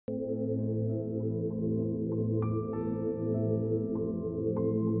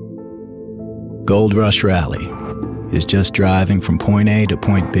Goldrush Rally is just driving from point A to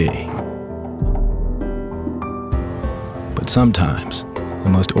point B. But sometimes, the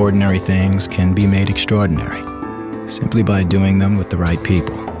most ordinary things can be made extraordinary, simply by doing them with the right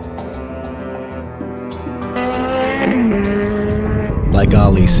people. Like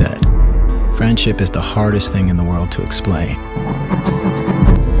Ali said, friendship is the hardest thing in the world to explain.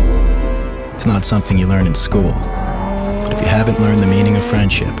 It's not something you learn in school, but if you haven't learned the meaning of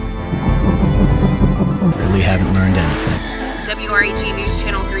friendship, you really haven't learned anything. WREG News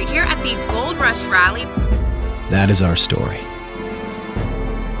Channel 3 here at the Goldrush Rally. That is our story.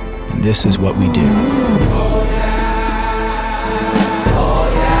 And this is what we do.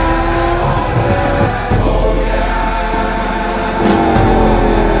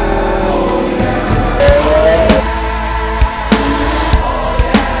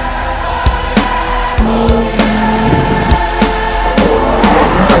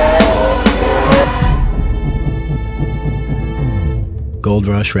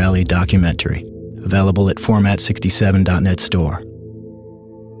 Goldrush Rally documentary, available at format67.net store.